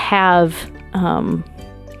books have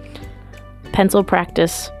pencil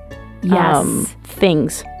practice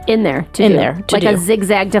things in there to like a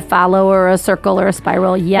zigzag to follow or a circle or a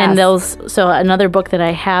spiral. Yes. And so another book that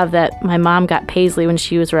I have that my mom got Paisley when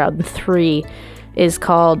she was around 3 is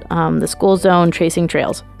called The School Zone Tracing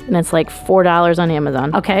Trails. And it's like $4 on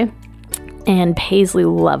Amazon. Okay. And Paisley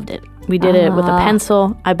loved it. We did it with a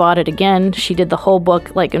pencil. I bought it again. She did the whole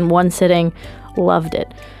book like in one sitting. Loved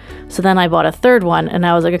it. So then I bought a third one and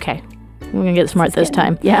I was like, okay, I'm going to get smart this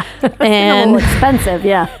time. Yeah. And a little expensive,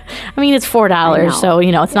 yeah. I mean, it's $4, so,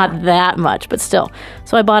 it's not that much, but still.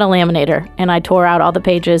 So I bought a laminator, and I tore out all the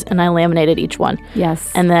pages, and I laminated each one. Yes.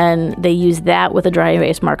 And then they use that with the dry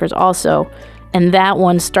erase markers also. And that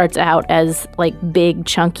one starts out as, like, big,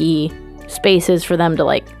 chunky spaces for them to,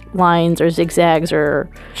 like, lines or zigzags or,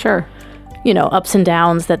 sure, ups and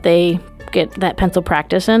downs that they get that pencil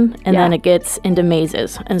practice in, and then it gets into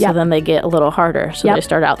mazes. And so then they get a little harder. So they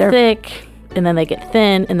start out thick, and then they get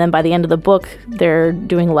thin, and then by the end of the book, they're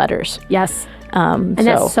doing letters. Yes. And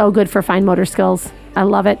that's so good for fine motor skills. I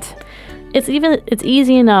love it. It's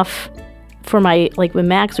easy enough for when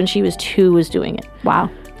Max, when she was 2, was doing it. Wow.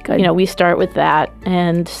 Good. We start with that.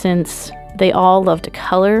 And since they all love to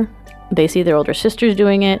color, they see their older sisters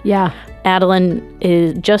doing it. Yeah. Adeline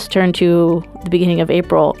is just turned to the beginning of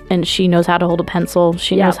April, and she knows how to hold a pencil.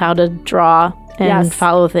 She knows how to draw and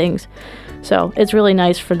follow things. So it's really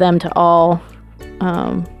nice for them to all,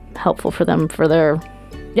 helpful for them for their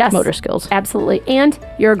motor skills. Absolutely. And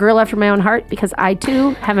you're a girl after my own heart because I,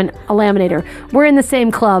 too, have a laminator. We're in the same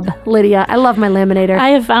club, Lydia. I love my laminator.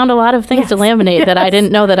 I have found a lot of things to laminate that I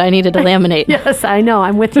didn't know that I needed to laminate. Yes, I know.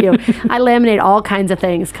 I'm with you. I laminate all kinds of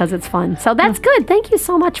things because it's fun. So that's good. Thank you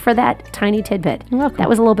so much for that tiny tidbit. You're welcome. That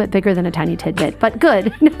was a little bit bigger than a tiny tidbit, but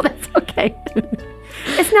good. No, that's okay.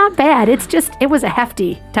 It's not bad. It's just, it was a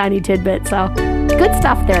hefty tiny tidbit. So good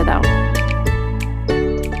stuff there, though.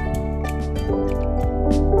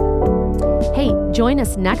 Hey, join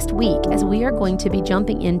us next week as we are going to be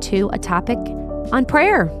jumping into a topic on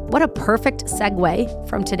prayer. What a perfect segue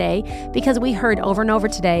from today, because we heard over and over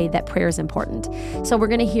today that prayer is important. So we're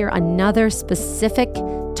going to hear another specific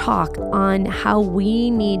talk on how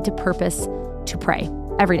we need to purpose to pray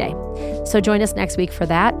every day. So join us next week for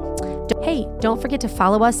that. Hey, don't forget to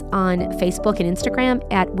follow us on Facebook and Instagram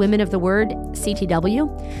at Women of the Word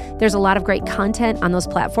CTW. There's a lot of great content on those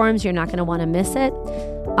platforms. You're not going to want to miss it.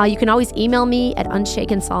 You can always email me at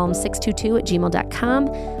unshakenshalom622@gmail.com.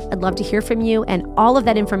 I'd love to hear from you, and all of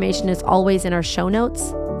that information is always in our show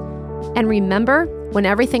notes. And remember, when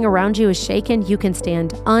everything around you is shaken, you can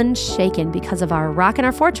stand unshaken because of our rock and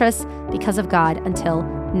our fortress, because of God. Until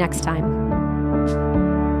next time.